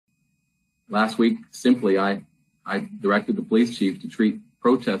Last week, simply, I directed the police chief to treat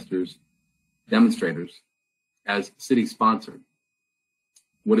protesters, demonstrators, as city-sponsored.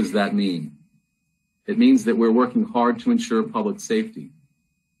 What does that mean? It means that we're working hard to ensure public safety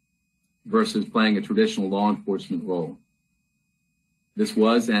versus playing a traditional law enforcement role. This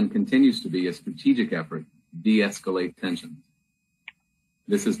was and continues to be a strategic effort to de-escalate tensions.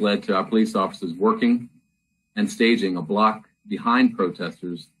 This has led to our police officers working and staging a block behind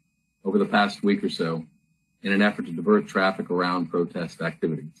protesters over the past week or so in an effort to divert traffic around protest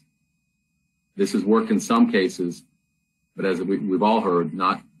activities. This has worked in some cases, but as we've all heard,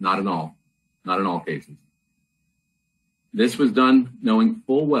 not in all cases. This was done knowing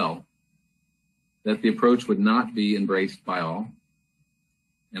full well that the approach would not be embraced by all.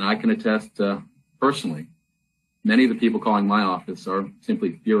 And I can attest personally, many of the people calling my office are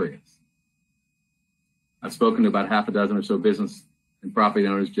simply furious. I've spoken to about half a dozen or so business and property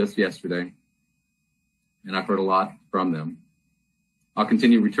owners just yesterday, and I've heard a lot from them. I'll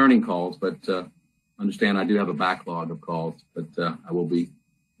continue returning calls, but understand I do have a backlog of calls, but I will be,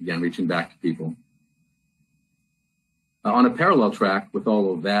 again, reaching back to people. On a parallel track with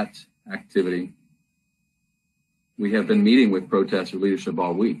all of that activity, we have been meeting with protester leadership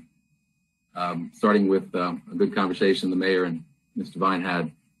all week, starting with a good conversation the mayor and Mr. Vine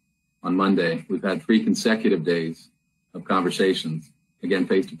had on Monday. We've had 3 consecutive days of conversations, again,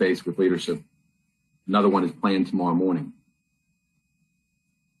 face-to-face with leadership. Another one is planned tomorrow morning.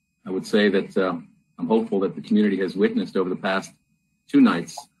 I would say that I'm hopeful that the community has witnessed over the past 2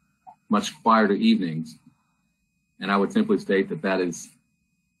 nights much quieter evenings, and I would simply state that that is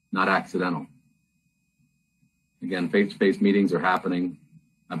not accidental. Again, face-to-face meetings are happening.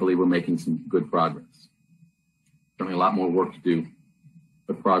 I believe we're making some good progress. Certainly a lot more work to do,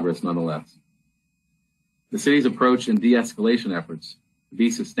 but progress nonetheless. The city's approach and de-escalation efforts, to be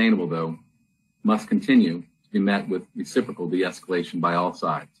sustainable though, must continue to be met with reciprocal de-escalation by all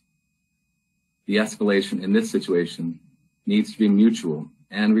sides. De-escalation in this situation needs to be mutual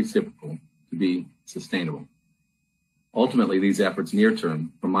and reciprocal to be sustainable. Ultimately, these efforts near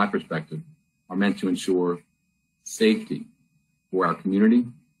term, from my perspective, are meant to ensure safety for our community,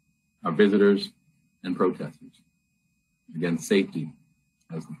 our visitors, and protesters. Again, safety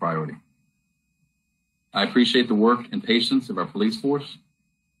as the priority. I appreciate the work and patience of our police force,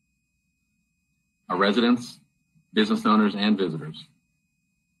 our residents, business owners, and visitors.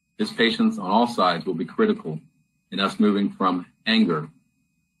 This patience on all sides will be critical in us moving from anger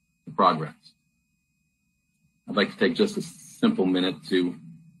to progress. I'd like to take just a simple minute to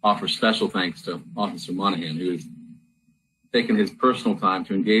offer special thanks to Officer Monahan, who has taken his personal time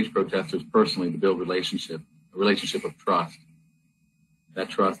to engage protesters personally to build a relationship of trust. That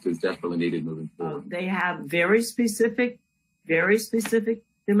trust is desperately needed moving forward. They have very specific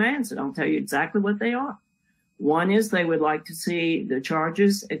demands, and I'll tell you exactly what they are. One is they would like to see the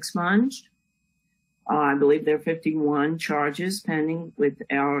charges expunged. I believe there are 51 charges pending with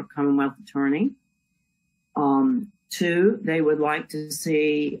our Commonwealth Attorney. 2, they would like to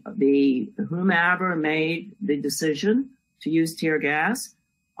see whomever made the decision to use tear gas.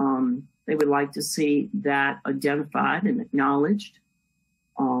 They would like to see that identified and acknowledged.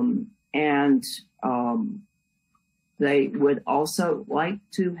 They would also like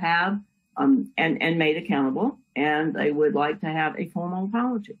to have, and made accountable, and they would like to have a formal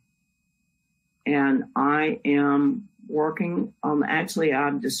apology. And I am working, actually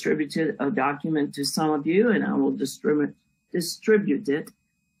I've distributed a document to some of you, and I will distribute it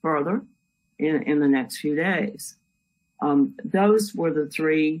further in the next few days. Those were the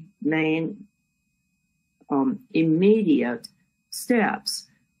 3 main immediate steps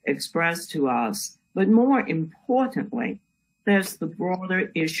expressed to us. But more importantly, there's the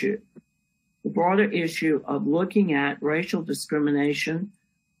broader issue of looking at racial discrimination,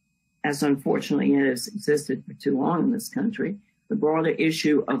 as unfortunately it has existed for too long in this country, the broader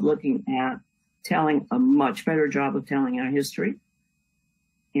issue of looking at telling a much better job of telling our history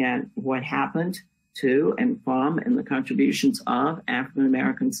and what happened to and from and the contributions of African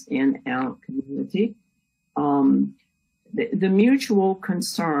Americans in our community. The mutual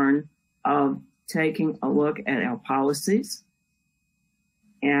concern of taking a look at our policies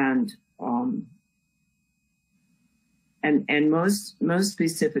and most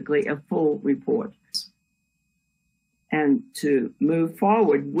specifically a full report, and to move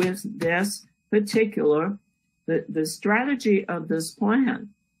forward with this particular, the strategy of this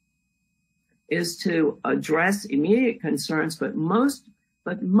plan is to address immediate concerns, but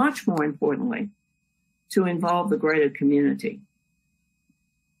much more importantly, to involve the greater community,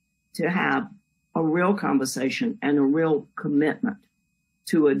 to have a real conversation and a real commitment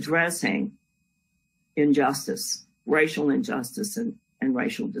to addressing injustice, racial injustice and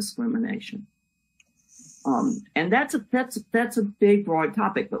racial discrimination. And that's a big, broad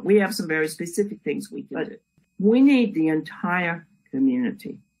topic, but we have some very specific things we can do. We need the entire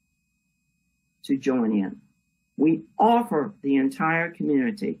community to join in. We offer the entire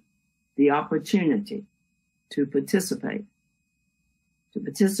community the opportunity to participate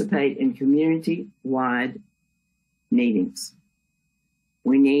in community-wide meetings.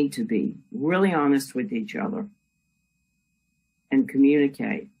 We need to be really honest with each other and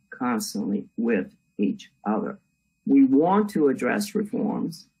communicate constantly with each other. We want to address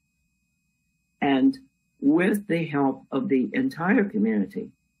reforms, and with the help of the entire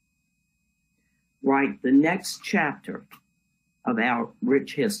community, write the next chapter of our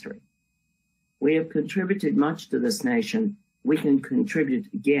rich history. We have contributed much to this nation. We can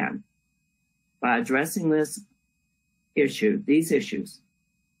contribute again by addressing these issues,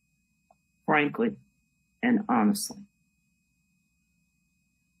 frankly and honestly.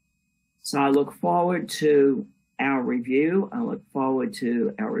 So I look forward to our review. I look forward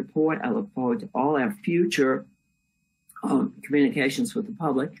to our report. I look forward to all our future communications with the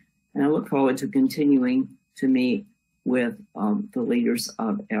public. And I look forward to continuing to meet with the leaders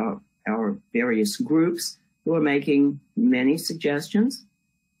of our various groups who are making many suggestions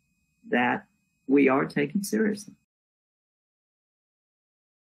that we are taking seriously.